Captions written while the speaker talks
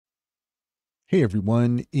Hey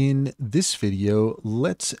everyone, in this video,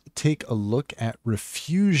 let's take a look at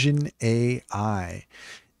Riffusion AI.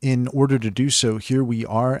 In order to do so, here we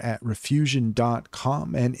are at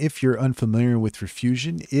riffusion.com. And if you're unfamiliar with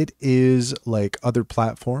Riffusion, it is like other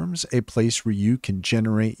platforms, a place where you can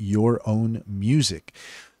generate your own music.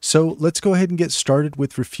 So let's go ahead and get started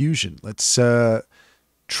with Riffusion. Let's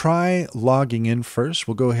try logging in first.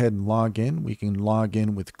 We'll go ahead and log in. We can log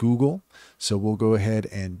in with Google. So we'll go ahead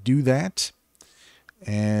and do that.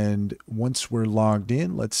 And once we're logged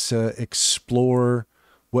in, let's explore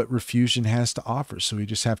what Riffusion has to offer. So we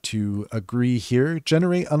just have to agree here,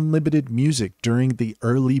 generate unlimited music during the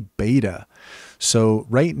early beta. So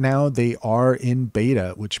right now they are in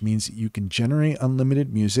beta, which means you can generate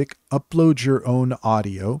unlimited music, upload your own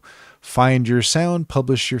audio, find your sound,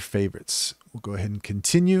 publish your favorites. We'll go ahead and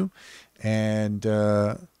continue. And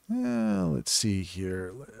let's see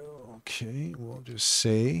here. Okay, we'll just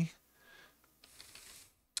say,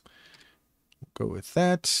 go with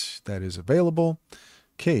that. That is available.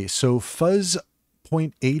 Okay, so Fuzz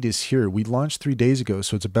 0.8 is here. We launched 3 days ago,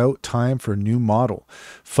 so it's about time for a new model.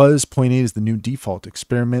 Fuzz 0.8 is the new default.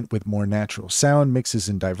 Experiment with more natural sound, mixes,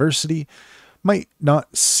 and diversity. Might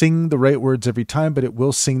not sing the right words every time, but it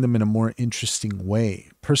will sing them in a more interesting way.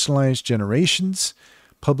 Personalized generations.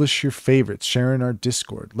 Publish your favorites. Share in our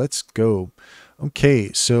Discord. Let's go.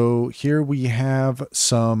 Okay, so here we have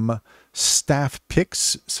some staff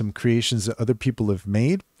picks, some creations that other people have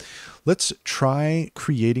made. Let's try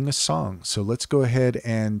creating a song. So let's go ahead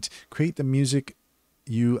and create the music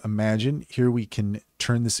you imagine. Here we can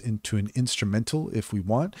turn this into an instrumental if we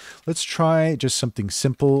want. Let's try just something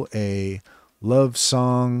simple, a love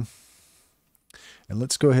song. And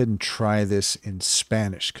let's go ahead and try this in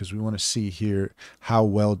Spanish because we want to see here how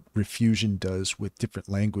well Riffusion does with different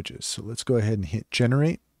languages. So let's go ahead and hit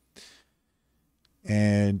generate.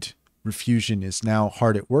 And Riffusion is now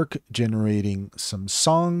hard at work generating some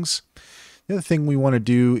songs. The other thing we want to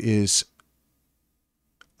do is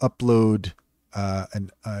upload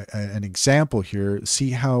an example here,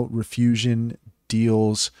 see how Riffusion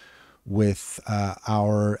deals with adding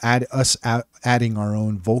our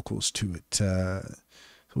own vocals to it. So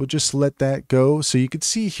we'll just let that go. So you can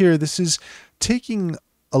see here, this is taking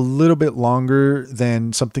a little bit longer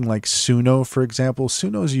than something like Suno, for example.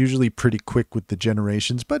 Suno is usually pretty quick with the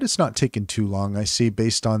generations, but it's not taking too long. I see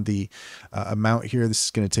based on the amount here, this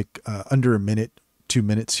is going to take under a minute, 2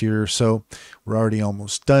 minutes here. So we're already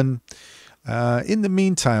almost done. In the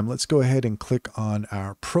meantime, let's go ahead and click on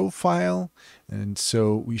our profile. And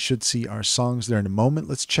so we should see our songs there in a moment.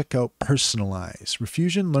 Let's check out Personalize.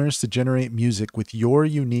 Riffusion learns to generate music with your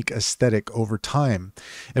unique aesthetic over time.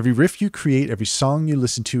 Every riff you create, every song you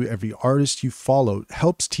listen to, every artist you follow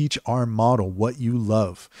helps teach our model what you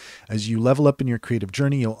love. As you level up in your creative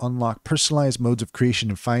journey, you'll unlock personalized modes of creation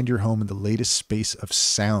and find your home in the latest space of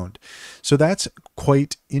sound. So that's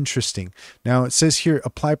quite interesting. Now it says here,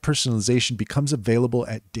 apply personalization becomes available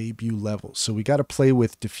at debut level. So we got to play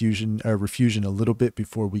with Riffusion a little bit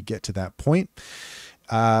before we get to that point.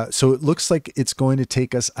 So it looks like it's going to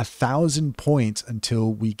take us 1,000 points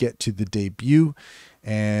until we get to the debut,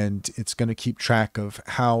 and it's going to keep track of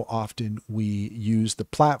how often we use the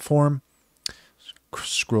platform.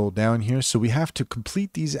 Scroll down here. So we have to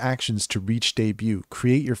complete these actions to reach debut.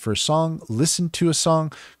 Create your first song, listen to a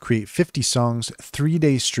song, create 50 songs,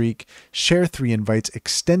 3-day streak, share 3 invites,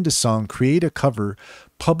 extend a song, create a cover,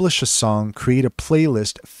 publish a song, create a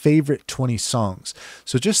playlist, favorite 20 songs.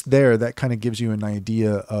 So just there, that kind of gives you an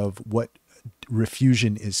idea of what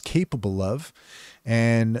Riffusion is capable of.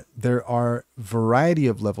 And there are a variety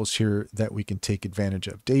of levels here that we can take advantage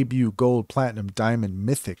of. Debut, gold, platinum, diamond,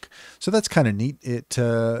 mythic. So that's kind of neat. It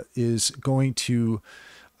is going to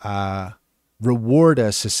reward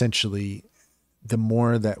us essentially the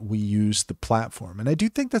more that we use the platform. And I do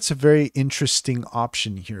think that's a very interesting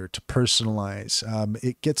option here to personalize.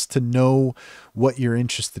 It gets to know what you're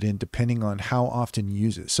interested in depending on how often you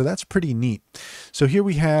use it. So that's pretty neat. So here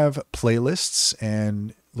we have playlists,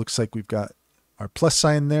 and looks like we've got our plus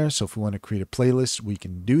sign there. So if we want to create a playlist, we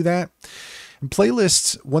can do that. And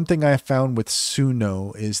playlists, one thing I found with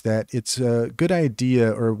Suno is that it's a good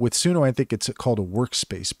idea, or with Suno, I think it's called a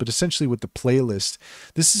workspace, but essentially with the playlist,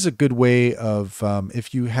 this is a good way of,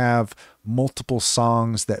 if you have multiple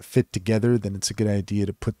songs that fit together, then it's a good idea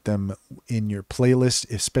to put them in your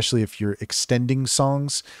playlist, especially if you're extending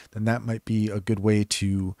songs, then that might be a good way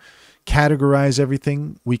to categorize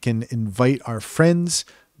everything. We can invite our friends.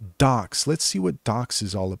 Docs. Let's see what Docs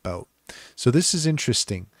is all about. So this is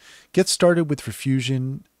interesting. Get started with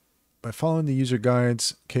Riffusion by following the user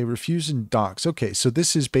guides. Okay, Riffusion docs. Okay, so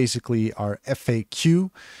this is basically our FAQ.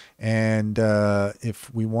 And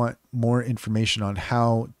if we want more information on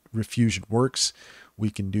how Riffusion works, we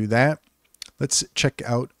can do that. Let's check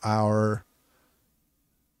out our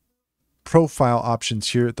profile options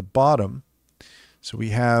here at the bottom. So we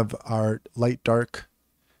have our light dark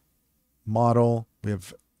model. We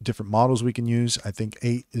have different models we can use. I think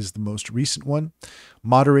 8 is the most recent one.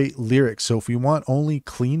 Moderate lyrics. So if we want only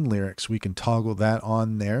clean lyrics, we can toggle that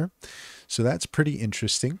on there. So that's pretty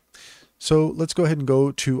interesting. So let's go ahead and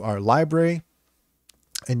go to our library.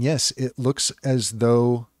 And yes, it looks as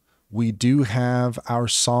though we do have our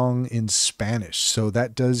song in Spanish. So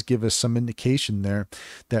that does give us some indication there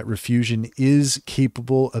that Riffusion is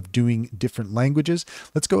capable of doing different languages.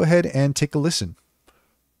 Let's go ahead and take a listen.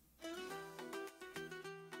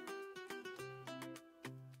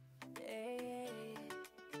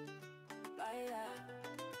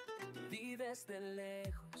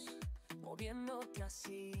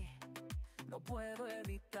 No puedo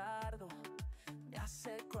evitarlo, me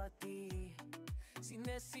acerco a ti, sin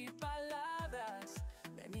decir palabras,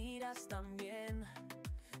 me miras también,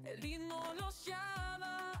 el ritmo nos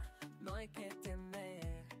llama, no hay que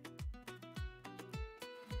temer,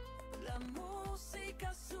 la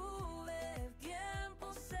música sube, el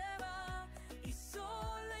tiempo se va, y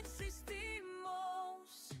solo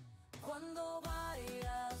existimos, cuando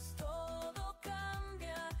bailas todo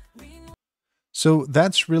cambia, So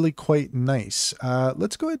that's really quite nice.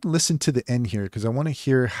 Let's go ahead and listen to the end here because I want to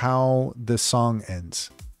hear how the song ends.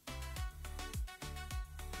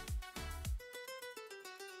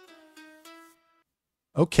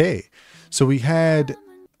 Okay, so we had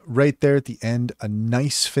right there at the end a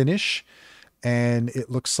nice finish, and it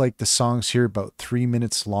looks like the song's here about 3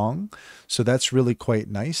 minutes long. So that's really quite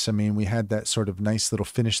nice. I mean, we had that sort of nice little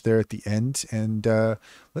finish there at the end. And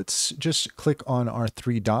let's just click on our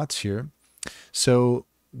 3 dots here. So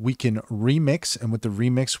we can remix, and with the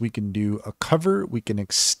remix, we can do a cover, we can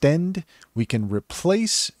extend, we can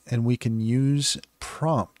replace, and we can use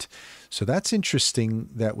prompt. So that's interesting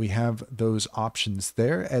that we have those options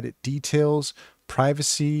there. Edit details,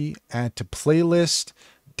 privacy, add to playlist,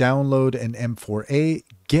 download an M4A,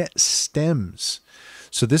 get stems.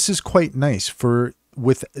 So this is quite nice for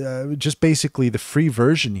with just basically the free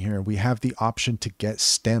version here. We have the option to get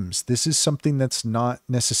stems. This is something that's not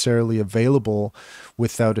necessarily available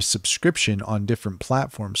without a subscription on different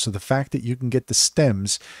platforms. So the fact that you can get the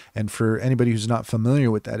stems, and for anybody who's not familiar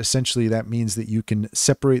with that, essentially that means that you can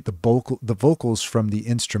separate the vocals from the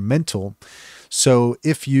instrumental. So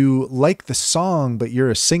if you like the song, but you're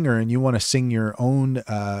a singer and you want to sing your own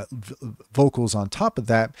vocals on top of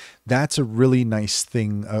that, that's a really nice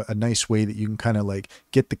thing, a nice way that you can kind of like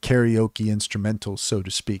get the karaoke instrumental, so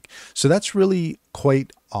to speak. So that's really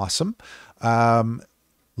quite awesome.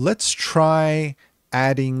 Let's try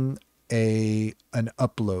adding an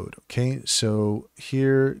upload. Okay, so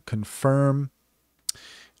here, confirm,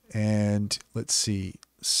 and let's see.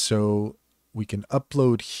 So we can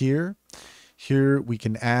upload here. Here we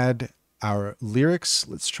can add our lyrics.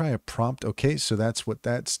 Let's try a prompt. Okay, so that's what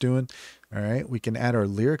that's doing. All right, we can add our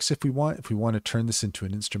lyrics if we want. If we want to turn this into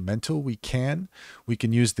an instrumental, we can. We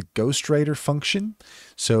can use the ghostwriter function.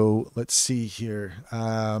 So let's see here.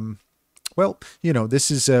 Well, you know,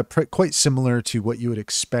 this is quite similar to what you would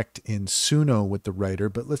expect in Suno with the writer,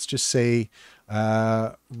 but let's just say,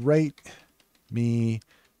 write me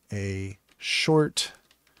a short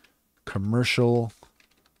commercial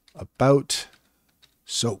about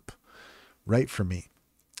soap. Write for me.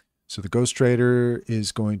 So the ghostwriter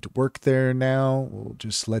is going to work there now. We'll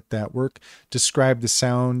just let that work. Describe the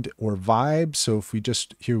sound or vibe. So if we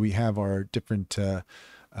just, here we have our different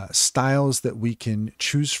styles that we can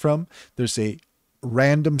choose from. There's a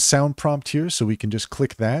random sound prompt here, so we can just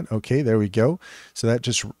click that. Okay, there we go. So that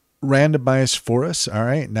just randomized for us. All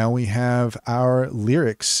right, now we have our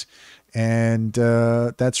lyrics, and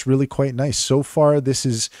that's really quite nice. So far, this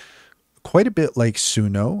is quite a bit like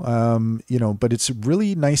Suno, you know, but it's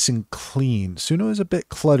really nice and clean. Suno is a bit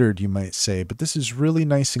cluttered, you might say, but this is really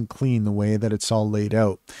nice and clean the way that it's all laid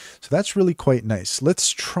out. So that's really quite nice.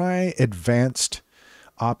 Let's try advanced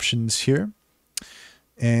options here.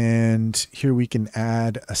 And here we can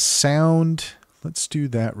add a sound. Let's do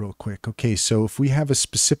that real quick. Okay, so if we have a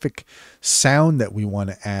specific sound that we want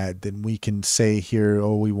to add, then we can say here,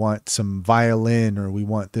 oh, we want some violin, or we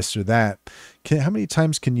want this or that. How many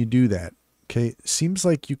times can you do that? Okay, seems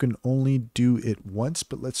like you can only do it once,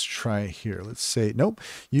 but let's try here. Let's say, nope,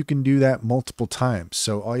 you can do that multiple times.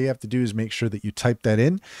 So all you have to do is make sure that you type that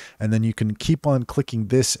in, and then you can keep on clicking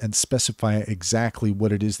this and specify exactly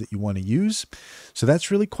what it is that you want to use. So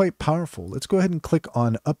that's really quite powerful. Let's go ahead and click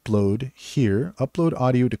on upload here, upload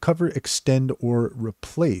audio to cover, extend, or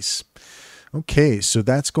replace. Okay, so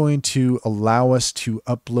that's going to allow us to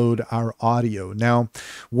upload our audio. Now,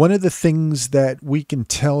 one of the things that we can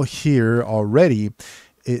tell here already,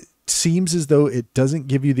 it seems as though it doesn't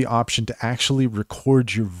give you the option to actually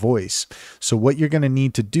record your voice. So what you're going to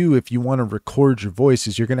need to do if you want to record your voice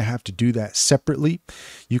is you're going to have to do that separately.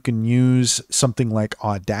 You can use something like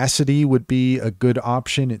Audacity would be a good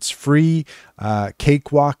option. It's free.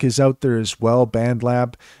 Cakewalk is out there as well,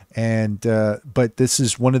 BandLab. And but this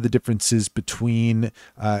is one of the differences between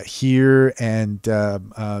here and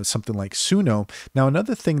something like Suno. Now,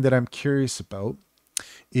 another thing that I'm curious about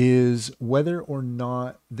is whether or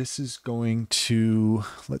not this is going to,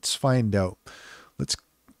 let's find out. Let's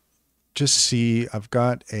just see. I've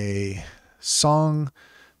got a song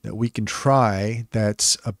that we can try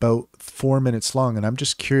that's about 4 minutes long, and I'm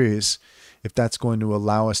just curious if that's going to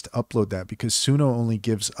allow us to upload that, because Suno only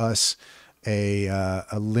gives us a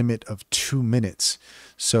limit of 2 minutes.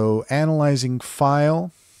 So analyzing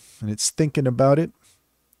file, and it's thinking about it.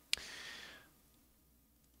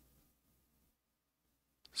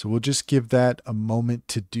 So we'll just give that a moment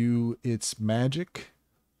to do its magic.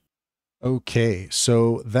 Okay,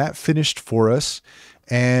 so that finished for us,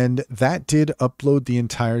 and that did upload the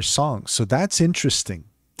entire song. So that's interesting.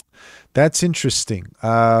 That's interesting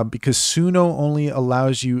because Suno only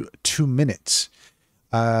allows you 2 minutes.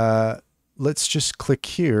 Let's just click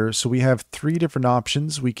here. So we have 3 different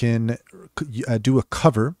options. We can do a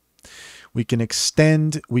cover. We can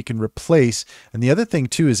extend, we can replace, and the other thing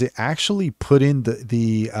too is it actually put in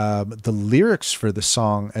the lyrics for the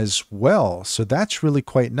song as well. So that's really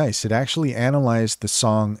quite nice. It actually analyzed the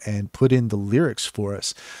song and put in the lyrics for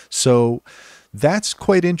us. So that's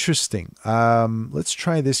quite interesting. Let's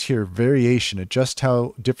try this here, variation, adjust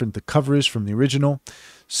how different the cover is from the original.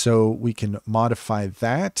 So we can modify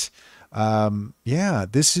that. Yeah,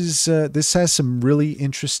 this has some really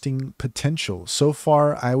interesting potential. So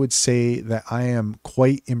far, I would say that I am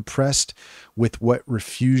quite impressed with what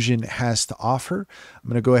Riffusion has to offer. I'm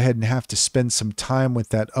going to go ahead and have to spend some time with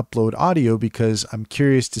that upload audio because I'm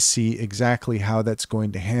curious to see exactly how that's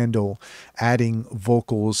going to handle adding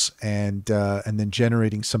vocals and then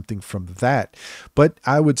generating something from that. But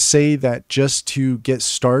I would say that just to get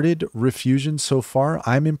started, Riffusion so far,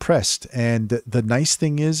 I'm impressed. And the nice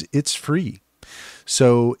thing is it's free.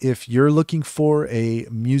 So if you're looking for a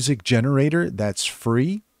music generator that's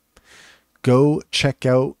free, go check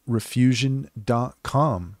out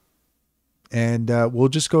riffusion.com. And we'll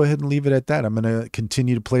just go ahead and leave it at that. I'm going to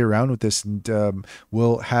continue to play around with this, and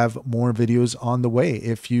we'll have more videos on the way.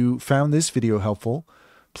 If you found this video helpful,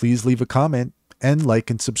 please leave a comment and like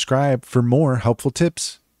and subscribe for more helpful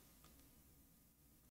tips.